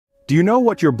Do you know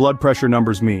what your blood pressure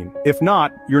numbers mean? If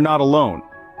not, you're not alone.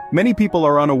 Many people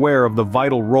are unaware of the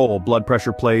vital role blood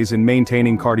pressure plays in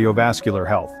maintaining cardiovascular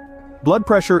health. Blood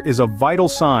pressure is a vital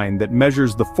sign that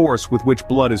measures the force with which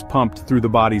blood is pumped through the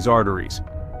body's arteries.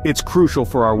 It's crucial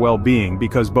for our well-being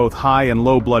because both high and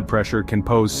low blood pressure can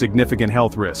pose significant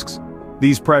health risks.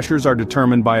 These pressures are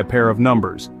determined by a pair of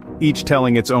numbers, each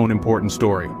telling its own important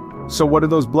story. So what do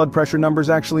those blood pressure numbers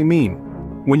actually mean?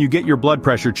 When you get your blood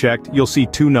pressure checked, you'll see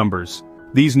two numbers.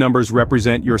 These numbers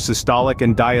represent your systolic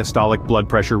and diastolic blood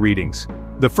pressure readings.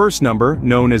 The first number,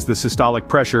 known as the systolic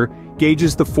pressure,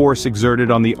 gauges the force exerted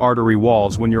on the artery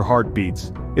walls when your heart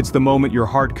beats. It's the moment your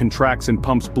heart contracts and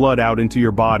pumps blood out into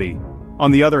your body. On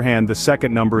the other hand, the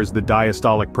second number is the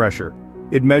diastolic pressure.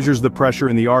 It measures the pressure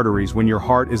in the arteries when your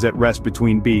heart is at rest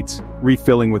between beats,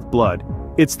 refilling with blood.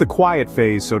 It's the quiet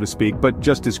phase, so to speak, but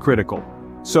just as critical.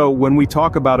 So, when we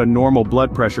talk about a normal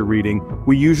blood pressure reading,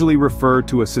 we usually refer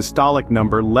to a systolic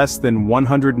number less than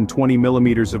 120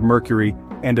 millimeters of mercury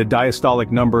and a diastolic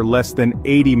number less than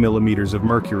 80 millimeters of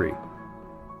mercury.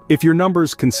 If your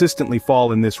numbers consistently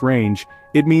fall in this range,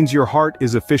 it means your heart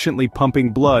is efficiently pumping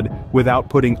blood without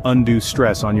putting undue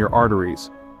stress on your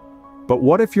arteries. But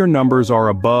what if your numbers are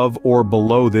above or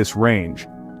below this range?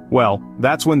 Well,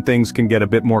 that's when things can get a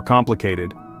bit more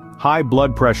complicated. High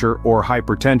blood pressure, or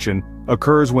hypertension,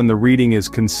 occurs when the reading is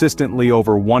consistently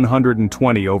over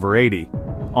 120/80.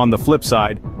 On the flip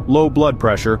side, low blood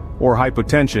pressure, or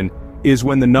hypotension, is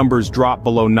when the numbers drop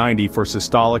below 90 for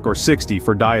systolic or 60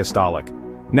 for diastolic.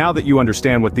 Now that you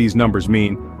understand what these numbers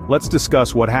mean, let's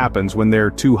discuss what happens when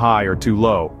they're too high or too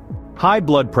low. High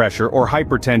blood pressure, or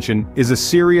hypertension, is a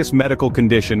serious medical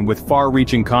condition with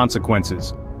far-reaching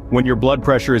consequences. When your blood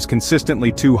pressure is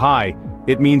consistently too high,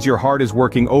 it means your heart is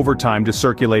working overtime to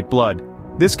circulate blood.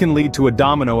 This can lead to a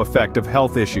domino effect of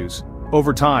health issues.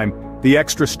 Over time, the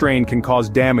extra strain can cause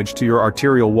damage to your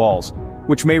arterial walls,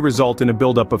 which may result in a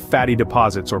buildup of fatty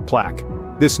deposits or plaque.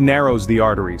 This narrows the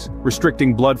arteries,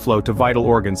 restricting blood flow to vital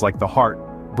organs like the heart,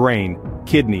 brain,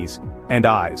 kidneys, and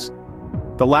eyes.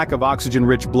 The lack of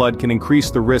oxygen-rich blood can increase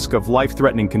the risk of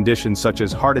life-threatening conditions such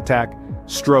as heart attack,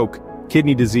 stroke,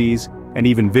 kidney disease, and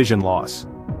even vision loss.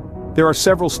 There are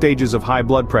several stages of high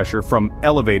blood pressure, from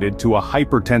elevated to a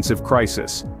hypertensive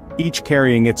crisis, each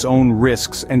carrying its own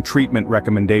risks and treatment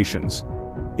recommendations.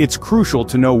 It's crucial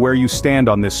to know where you stand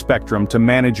on this spectrum to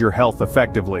manage your health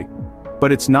effectively.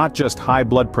 But it's not just high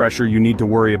blood pressure you need to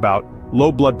worry about.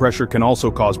 Low blood pressure can also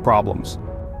cause problems.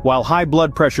 While high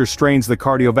blood pressure strains the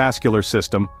cardiovascular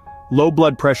system, low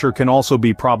blood pressure can also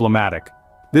be problematic.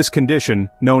 This condition,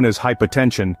 known as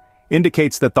hypotension,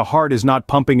 indicates that the heart is not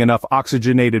pumping enough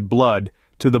oxygenated blood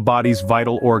to the body's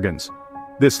vital organs.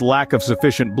 This lack of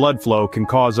sufficient blood flow can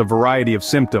cause a variety of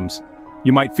symptoms.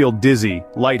 You might feel dizzy,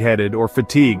 lightheaded, or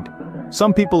fatigued.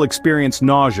 Some people experience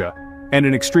nausea, and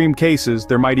in extreme cases,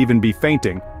 there might even be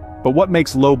fainting. But what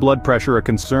makes low blood pressure a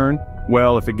concern?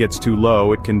 Well, if it gets too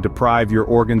low, it can deprive your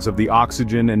organs of the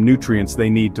oxygen and nutrients they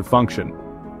need to function.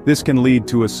 This can lead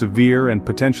to a severe and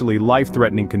potentially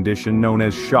life-threatening condition known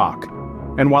as shock.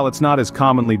 And while it's not as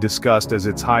commonly discussed as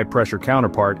its high-pressure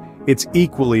counterpart, it's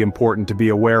equally important to be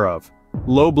aware of.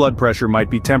 Low blood pressure might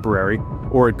be temporary,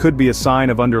 or it could be a sign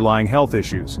of underlying health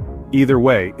issues. Either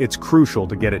way, it's crucial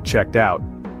to get it checked out.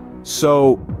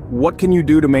 So, what can you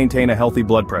do to maintain a healthy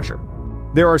blood pressure?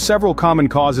 There are several common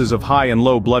causes of high and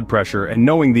low blood pressure, and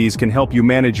knowing these can help you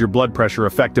manage your blood pressure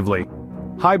effectively.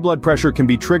 High blood pressure can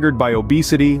be triggered by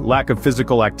obesity, lack of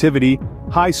physical activity,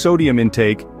 high sodium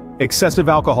intake, excessive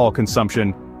alcohol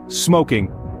consumption,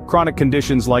 smoking, chronic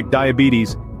conditions like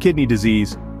diabetes, kidney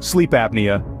disease, sleep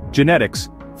apnea, genetics,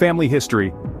 family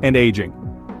history, and aging.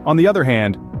 On the other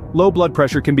hand, low blood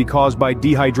pressure can be caused by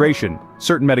dehydration,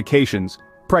 certain medications,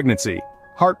 pregnancy,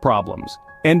 heart problems,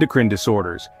 endocrine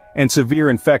disorders, and severe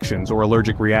infections or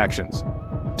allergic reactions.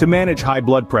 To manage high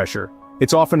blood pressure,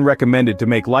 it's often recommended to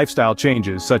make lifestyle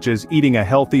changes such as eating a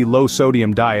healthy,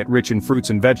 low-sodium diet rich in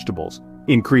fruits and vegetables,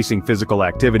 increasing physical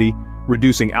activity,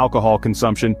 reducing alcohol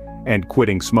consumption, and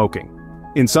quitting smoking.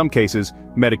 In some cases,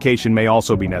 medication may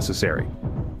also be necessary.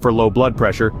 For low blood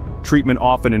pressure, treatment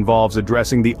often involves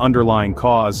addressing the underlying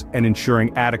cause and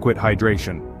ensuring adequate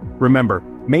hydration. Remember,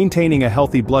 maintaining a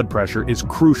healthy blood pressure is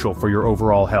crucial for your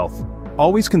overall health.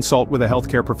 Always consult with a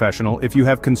healthcare professional if you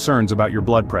have concerns about your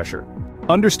blood pressure.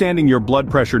 Understanding your blood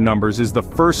pressure numbers is the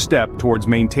first step towards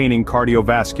maintaining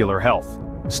cardiovascular health.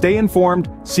 Stay informed,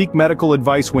 seek medical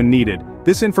advice when needed.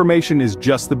 This information is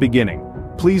just the beginning.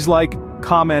 Please like,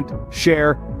 comment,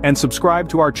 share, and subscribe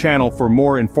to our channel for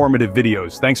more informative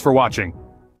videos. Thanks for watching.